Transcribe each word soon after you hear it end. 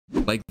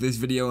Like this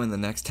video in the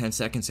next 10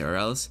 seconds or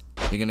else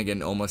you're gonna get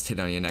an almost hit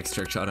on your next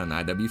trick shot on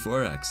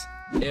IW4X.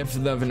 If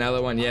the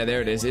vanilla one, yeah,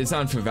 there it is. It's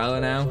on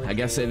favela now. I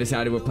guess they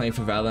decided we're playing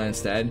favela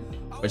instead.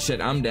 But shit,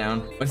 I'm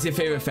down. What's your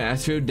favorite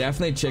fast food?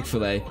 Definitely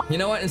Chick-fil-A. You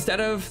know what? Instead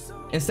of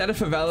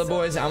favela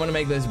boys, I'm gonna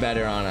make this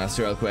better on us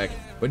real quick.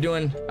 We're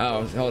doing,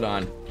 oh, hold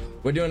on.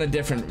 We're doing a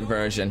different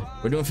version.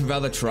 We're doing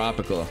favela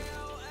tropical.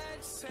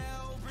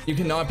 You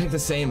cannot pick the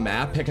same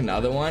map. Pick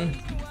another one.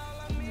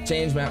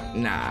 Change map.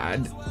 Nah.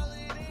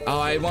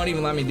 Oh, it won't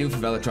even let me do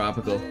favela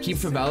tropical. Keep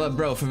favela,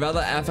 bro.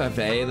 Favela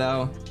FFA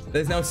though.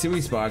 There's no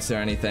sui spots or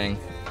anything.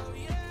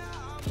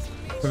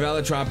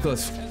 Favela tropical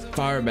is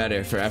far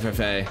better for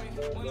FFA.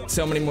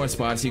 So many more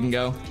spots you can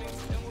go.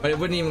 But it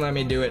wouldn't even let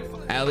me do it.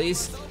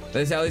 Alleys.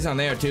 There's alleys on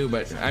there too,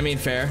 but I mean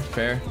fair.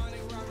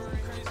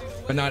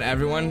 But not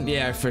everyone.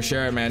 Yeah, for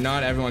sure, man.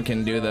 Not everyone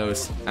can do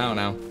those. I don't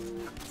know.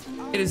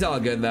 It is all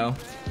good though.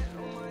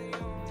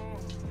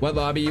 What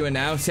lobby you in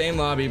now? Same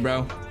lobby,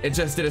 bro. It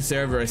just did a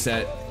server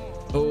reset.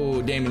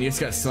 Oh, Damon, you just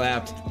got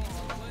slapped.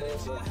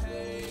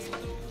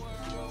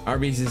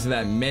 Arby's is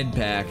that mid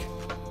pack.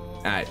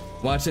 Alright,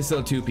 watch this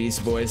little two-piece,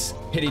 boys.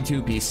 Pity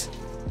two-piece.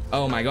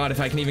 Oh my god, if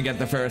I can even get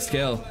the first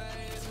kill.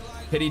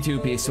 Pity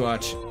two-piece,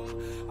 watch.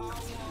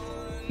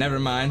 Never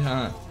mind,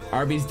 huh?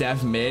 Arby's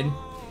def mid.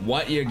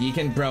 What, you're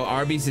geeking? Bro,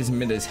 Arby's is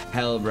mid as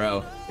hell,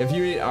 bro. If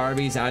you eat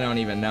Arby's, I don't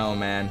even know,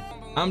 man.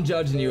 I'm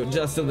judging you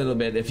just a little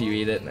bit if you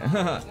eat it.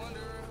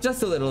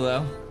 Just a little,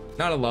 though.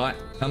 Not a lot.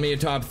 Tell me your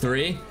top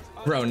 3.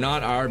 Bro,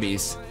 not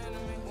Arby's.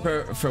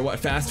 For what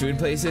fast food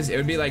places? It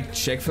would be like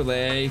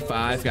Chick-fil-A,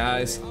 Five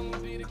Guys.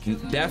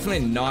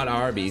 Definitely not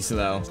Arby's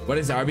though. What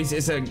is Arby's?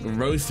 It's a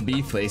roast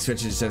beef place,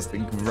 which is just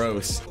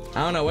gross. I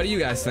don't know. What do you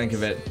guys think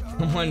of it?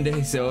 One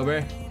day sober.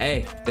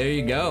 Hey, there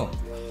you go.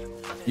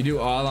 You do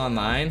all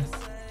online.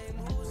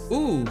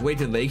 Ooh, wait,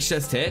 did Lakes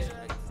just hit?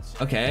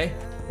 Okay.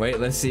 Wait,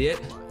 let's see it.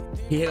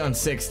 He hit on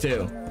 6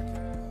 too.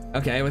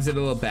 Okay, was it a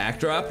little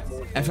backdrop?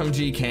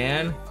 FMG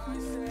can.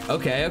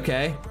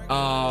 Okay.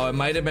 Oh, it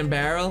might have been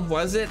barrel,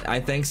 was it? I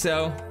think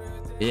so.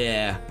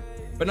 Yeah.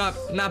 But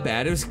not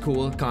bad. It was a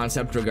cool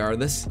concept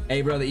regardless.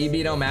 Hey, bro, the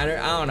EB don't matter.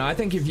 I don't know. I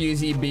think if you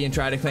use EB and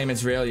try to claim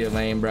it's real, you're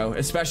lame, bro.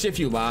 Especially if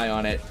you lie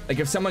on it. Like,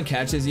 if someone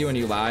catches you and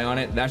you lie on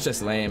it, that's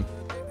just lame.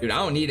 Dude, I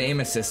don't need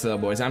aim assist though,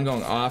 boys. I'm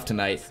going off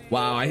tonight.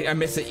 Wow, I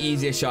missed the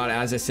easiest shot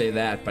as I say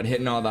that, but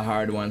hitting all the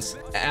hard ones.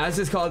 As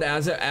is called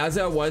Azza.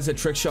 Azza was a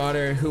trick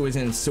shotter who was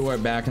in SOAR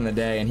back in the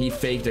day, and he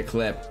faked a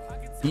clip.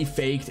 He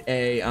faked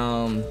a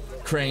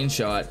crane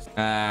shot.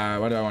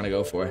 What do I want to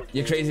go for?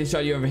 Your craziest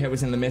shot you ever hit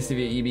was in the midst of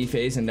your EB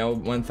phase and no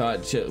one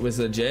thought shit was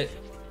legit?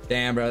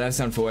 Damn, bro, that's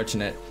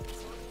unfortunate.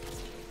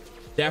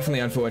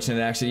 Definitely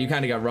unfortunate, actually. You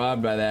kind of got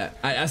robbed by that.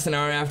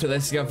 SNR after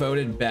this got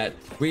voted. Bet.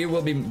 We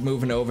will be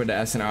moving over to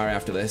SNR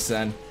after this,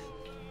 then.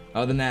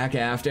 Oh, the Necca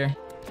after.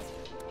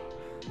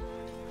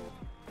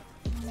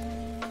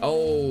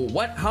 Oh,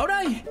 what? How'd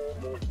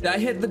did I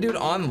hit the dude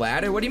on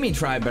ladder? What do you mean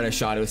try a better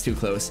shot? It was too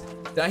close.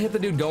 Did I hit the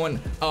dude going?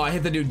 Oh, I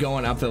hit the dude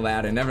going up the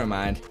ladder. Never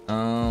mind.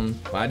 Well,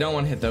 I don't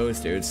want to hit those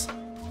dudes.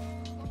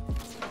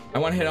 I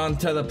want to hit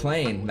onto the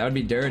plane. That would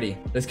be dirty.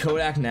 Does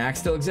Kodak Knack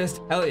still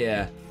exist? Hell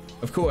yeah.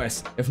 Of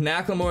course. If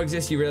Knacklemore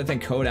exists, you really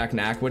think Kodak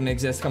Knack wouldn't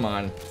exist? Come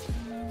on.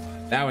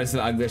 That was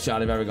the ugliest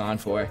shot I've ever gone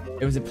for.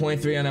 It was a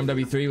 0.3 on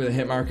MW3 with a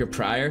hit marker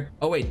prior.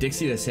 Oh wait,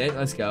 Dixie just hit.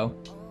 Let's go.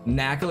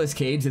 Knackless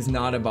Cage is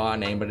not a bot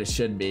name, but it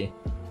should be.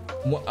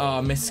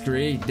 Oh, Miss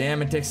Scree.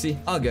 Damn it, Dixie.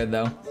 All good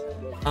though.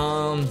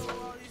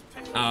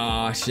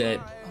 Oh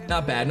shit.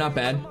 Not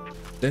bad.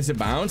 There's a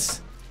bounce?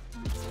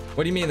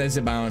 What do you mean there's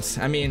a bounce?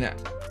 I mean,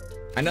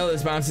 I know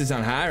there's bounces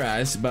on high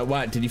rise, but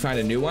what? Did you find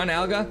a new one,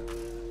 Alga?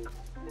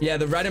 Yeah,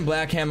 the red and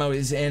black camo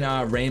is in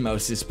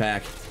Ramos's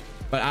pack.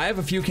 But I have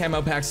a few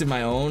camo packs of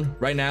my own.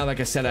 Right now, like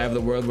I said, I have the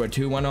World War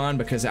II one on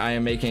because I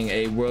am making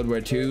a World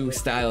War II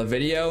style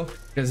video.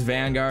 Because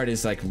Vanguard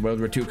is like World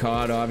War II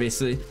COD,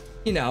 obviously.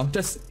 You know,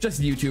 just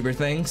YouTuber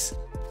things.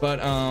 But,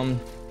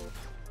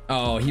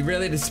 oh, he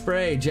really did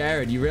spray.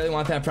 Jared, you really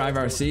want that Prive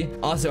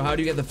RC? Also, how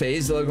do you get the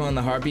phase logo on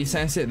the heartbeat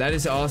sensor? That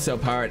is also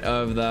part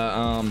of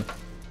the,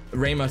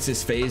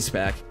 Ramos's phase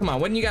pack. Come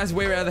on, wouldn't you guys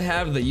way rather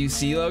have the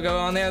UC logo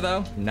on there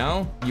though?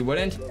 No, you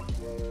wouldn't?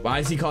 Why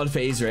is he called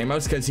Phase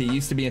Ramos? Because he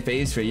used to be in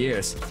Phase for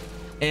years.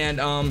 And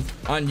on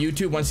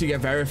YouTube, once you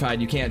get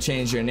verified, you can't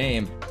change your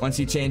name. Once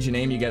you change your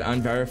name, you get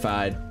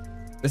unverified.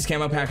 This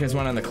camo pack has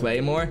one on the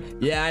Claymore.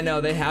 Yeah, I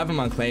know, they have them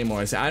on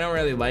Claymores. I don't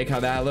really like how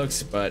that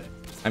looks, but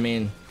I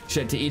mean,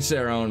 shit, to each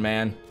their own,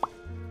 man.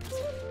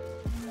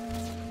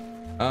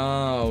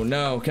 Oh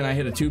no, can I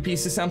hit a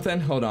two-piece or something?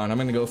 Hold on, I'm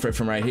gonna go for it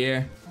from right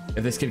here.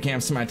 If this kid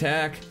camps to my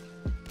attack.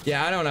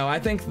 Yeah, I don't know. I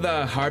think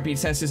the heartbeat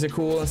sensors are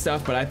cool and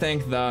stuff, but I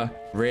think the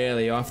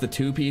really off the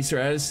two-piece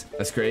res,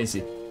 that's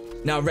crazy.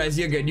 No, Rez,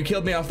 you're good. You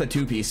killed me off the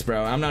two-piece,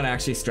 bro. I'm not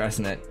actually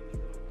stressing it.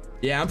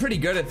 Yeah, I'm pretty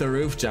good at the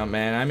roof jump,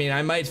 man. I mean,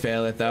 I might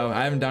fail it though.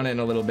 I haven't done it in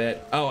a little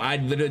bit. Oh, I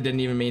literally didn't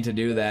even mean to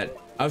do that.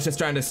 I was just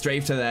trying to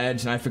strafe to the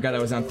edge and I forgot I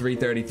was on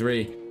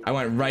 333. I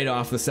went right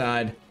off the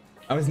side.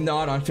 I was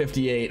not on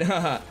 58.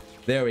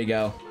 There we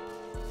go.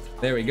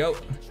 There we go.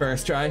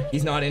 First try.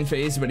 He's not in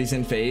phase, but he's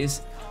in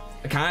phase.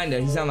 Kinda.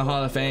 He's on the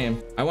Hall of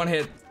Fame. I want to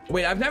hit.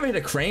 Wait, I've never hit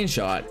a crane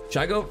shot.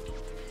 Should I go?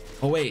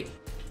 Oh, wait.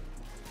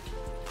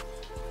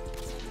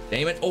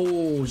 Damn it.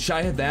 Oh, should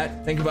I hit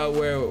that? Think about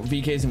where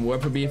VKs and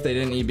Warp would be if they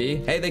didn't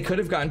EB. Hey, they could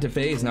have gotten to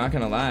phase, not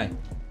gonna lie.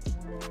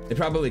 They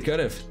probably could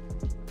have.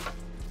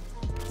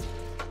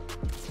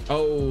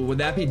 Oh, would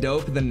that be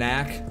dope? The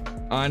knack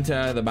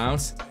onto the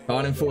bounce.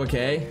 Caught in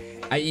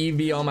 4K. I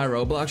EV all my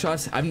Roblox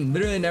shots. I've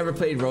literally never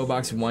played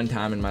Roblox one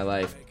time in my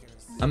life.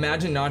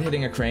 Imagine not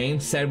hitting a crane,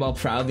 said while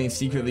proudly and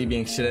secretly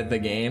being shit at the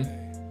game.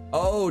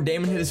 Oh,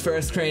 Damon hit his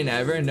first crane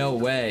ever? No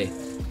way.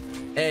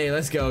 Hey,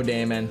 let's go,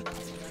 Damon.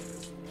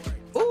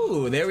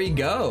 Ooh, there we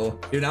go.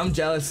 Dude, I'm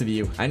jealous of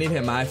you. I need to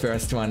hit my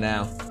first one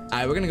now. All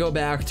right, we're gonna go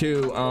back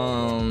to,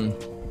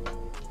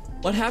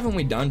 what haven't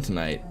we done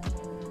tonight?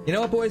 You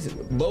know what, boys?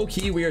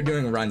 Low-key, we are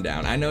doing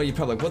rundown. I know you're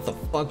probably like, what the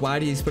fuck? Why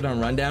do you put on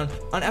rundown?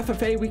 On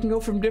FFA, we can go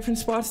from different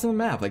spots on the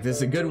map. Like,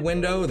 there's a good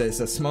window. There's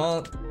a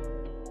small...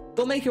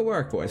 We'll make it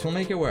work, boys. We'll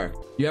make it work.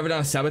 You ever done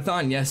a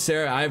subathon? Yes,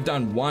 sir. I've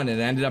done one. It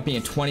ended up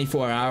being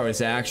 24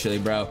 hours, actually,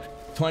 bro.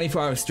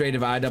 24 hours straight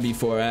of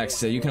IW4X,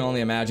 so you can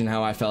only imagine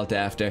how I felt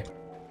after.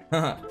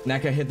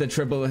 Necca hit the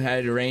triple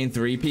head rain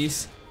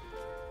 3-piece.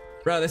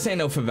 Bro, this ain't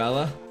no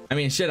favela. I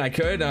mean, shit, I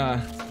could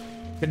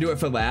do it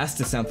for last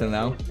or something,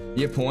 though.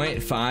 Your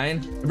point,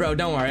 fine. Bro,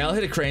 don't worry. I'll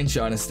hit a crane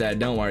shot instead.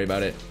 Don't worry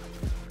about it.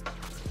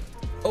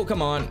 Oh,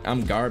 come on.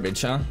 I'm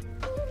garbage, huh?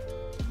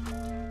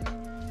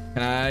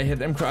 Can I hit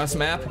them cross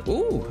map?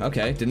 Ooh,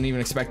 okay. Didn't even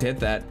expect to hit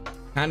that.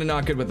 Kinda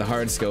not good with the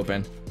hard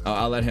scoping. Oh,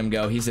 I'll let him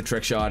go. He's a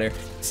trick shotter.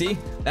 See?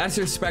 That's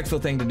a respectful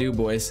thing to do,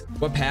 boys.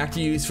 What pack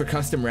do you use for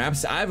custom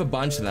reps? I have a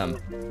bunch of them.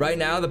 Right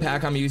now, the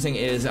pack I'm using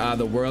is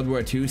the World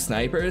War II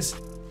snipers.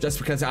 Just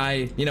because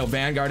you know,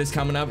 Vanguard is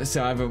coming up,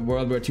 so I have a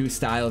World War II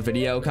style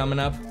video coming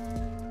up.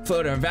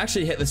 Floater, I've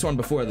actually hit this one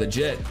before,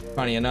 legit.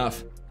 Funny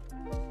enough.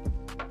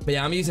 But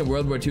yeah, I'm using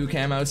World War II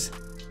camos.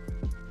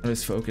 I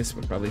was focus,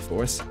 but probably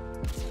force.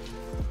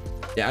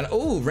 Yeah,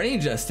 oh, Rennie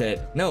just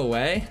hit. No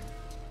way.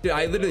 Dude,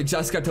 I literally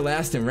just got to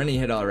last and Rennie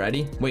hit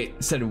already. Wait,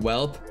 it said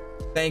whelp.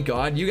 Thank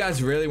God. You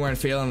guys really weren't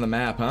feeling the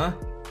map, huh?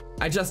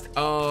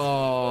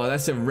 Oh,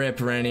 that's a rip,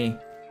 Rennie.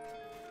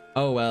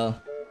 Oh,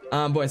 well.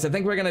 Boys, I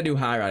think we're gonna do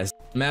high rise.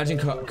 Imagine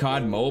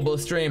COD mobile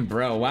stream.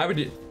 Bro, why would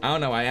you? I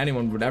don't know why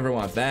anyone would ever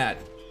want that.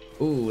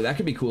 Ooh, that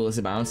could be cool as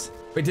a bounce.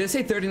 Wait, did it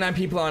say 39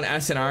 people on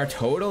SNR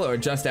total or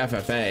just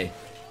FFA?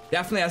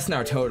 Definitely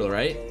SNR total,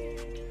 right?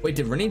 Wait,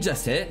 did Rennie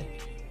just hit?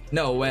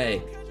 No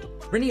way.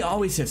 Rennie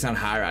always hits on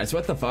high rise.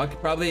 What the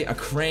fuck? Probably a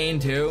crane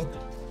too.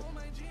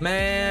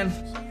 Man.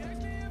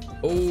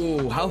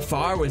 Oh, how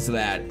far was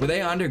that? Were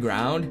they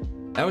underground?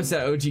 That was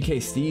that OGK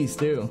Steez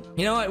too.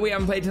 You know what we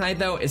haven't played tonight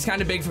though? It's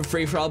kind of big for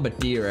free for all, but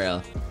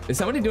derail. Is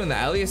somebody doing the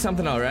alley or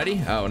something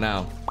already? Oh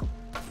no.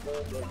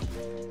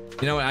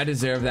 You know what? I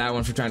deserve that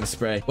one for trying to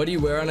spray. What do you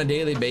wear on a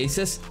daily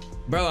basis?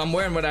 Bro, I'm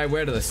wearing what I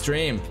wear to the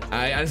stream.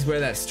 I just wear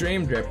that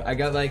stream drip. I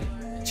got like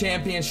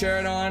Champion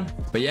shirt on.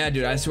 But yeah,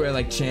 dude, I just wear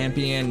like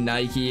Champion,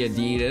 Nike,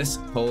 Adidas,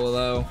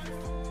 Polo,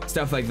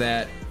 stuff like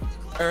that.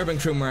 Urban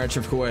Crew merch,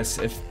 of course.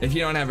 If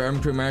you don't have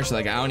Urban Crew merch,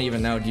 like I don't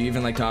even know. Do you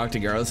even like talk to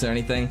girls or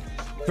anything?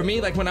 For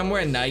me, like when I'm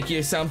wearing Nike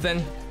or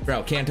something,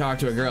 bro, can't talk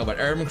to a girl. But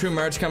Urban Crew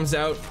merch comes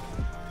out.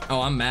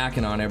 Oh, I'm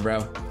macking on it,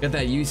 bro. Got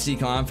that UC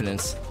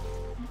confidence.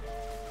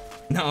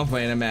 No, I'm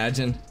playing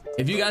Imagine.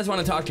 If you guys want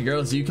to talk to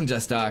girls, you can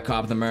just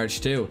cop the merch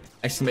too.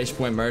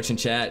 !merch in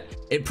chat.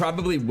 It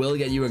probably will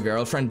get you a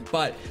girlfriend,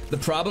 but the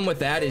problem with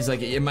that is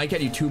like it might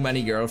get you too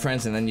many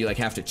girlfriends and then you like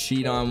have to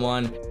cheat on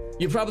one.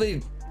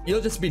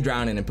 You'll just be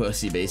drowning in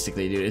pussy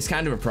basically, dude. It's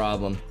kind of a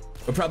problem.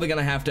 We're probably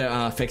gonna have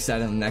to fix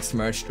that in the next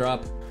merch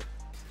drop.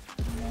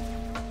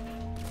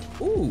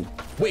 Ooh,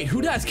 wait,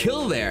 who does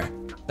kill there?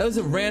 That was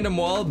a random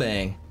wall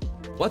bang.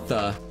 What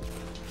the?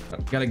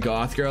 Got a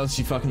goth girl,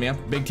 she fucking me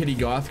up. Big titty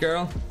goth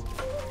girl.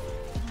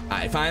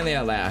 Alright, finally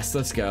at last.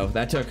 Let's go.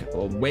 That took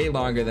way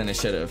longer than it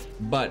should have,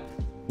 but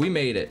we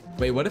made it.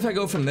 Wait, what if I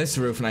go from this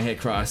roof and I hit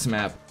cross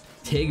map?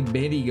 Tig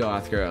bitty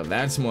goth girl.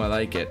 That's more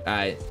like it.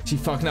 Alright, she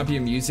fucking up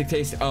your music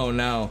taste? Oh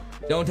no.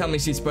 Don't tell me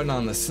she's putting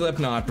on the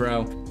Slipknot,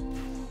 bro.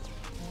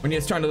 When you're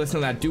just trying to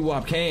listen to that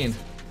doo-wop Kane.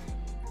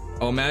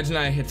 Oh, imagine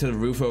I hit to the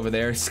roof over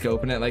there,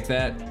 scoping it like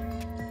that.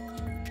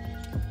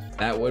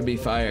 That would be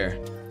fire.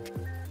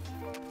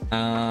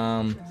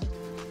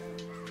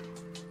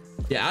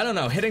 Yeah, I don't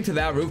know. Hitting to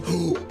that roof.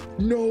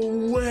 No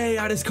way.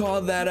 I just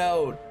called that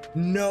out.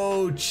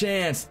 No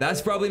chance.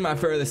 That's probably my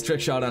furthest trick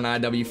shot on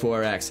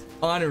IW4X.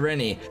 On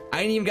Rennie.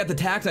 I didn't even get the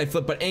tack knife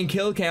flip, but in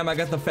Killcam, I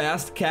got the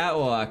fast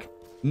catwalk.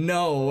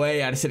 No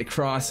way. I just hit a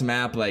cross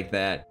map like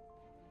that.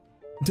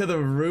 To the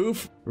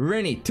roof?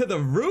 Rennie, to the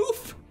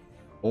roof?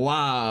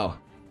 Wow.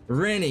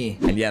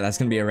 Rinny. And yeah, that's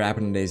gonna be a wrap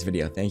on today's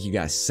video. Thank you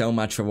guys so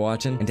much for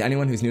watching. And to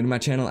anyone who's new to my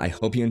channel, I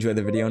hope you enjoyed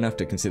the video enough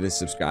to consider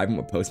subscribing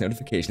with post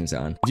notifications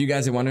on. If you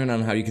guys are wondering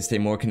on how you can stay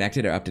more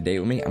connected or up to date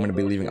with me, I'm gonna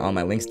be leaving all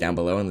my links down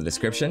below in the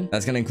description.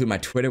 That's gonna include my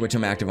Twitter, which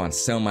I'm active on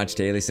so much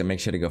daily, so make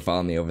sure to go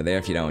follow me over there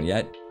if you don't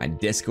yet. My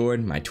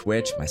Discord, my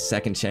Twitch, my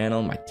second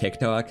channel, my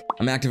TikTok.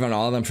 I'm active on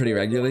all of them pretty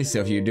regularly, so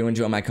if you do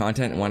enjoy my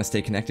content and want to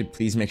stay connected,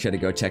 please make sure to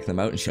go check them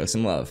out and show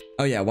some love.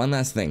 Oh yeah, one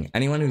last thing.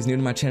 Anyone who's new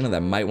to my channel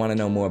that might want to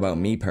know more about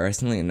me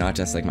personally and not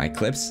just like my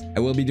clips, I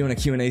will be doing a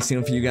Q&A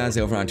soon for you guys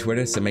over on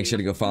Twitter, so make sure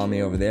to go follow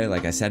me over there,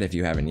 like I said, if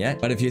you haven't yet.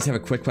 But if you just have a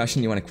quick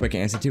question you want a quick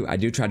answer to, I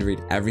do try to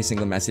read every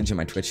single message in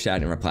my Twitch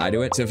chat and reply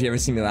to it. So if you ever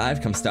see me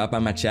live, come stop by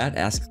my chat,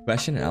 ask a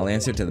question, and I'll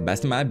answer it to the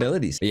best of my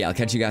abilities. But yeah, I'll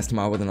catch you guys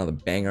tomorrow with another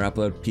banger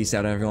upload. Peace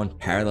out, everyone.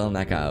 Parallel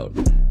Necca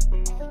out.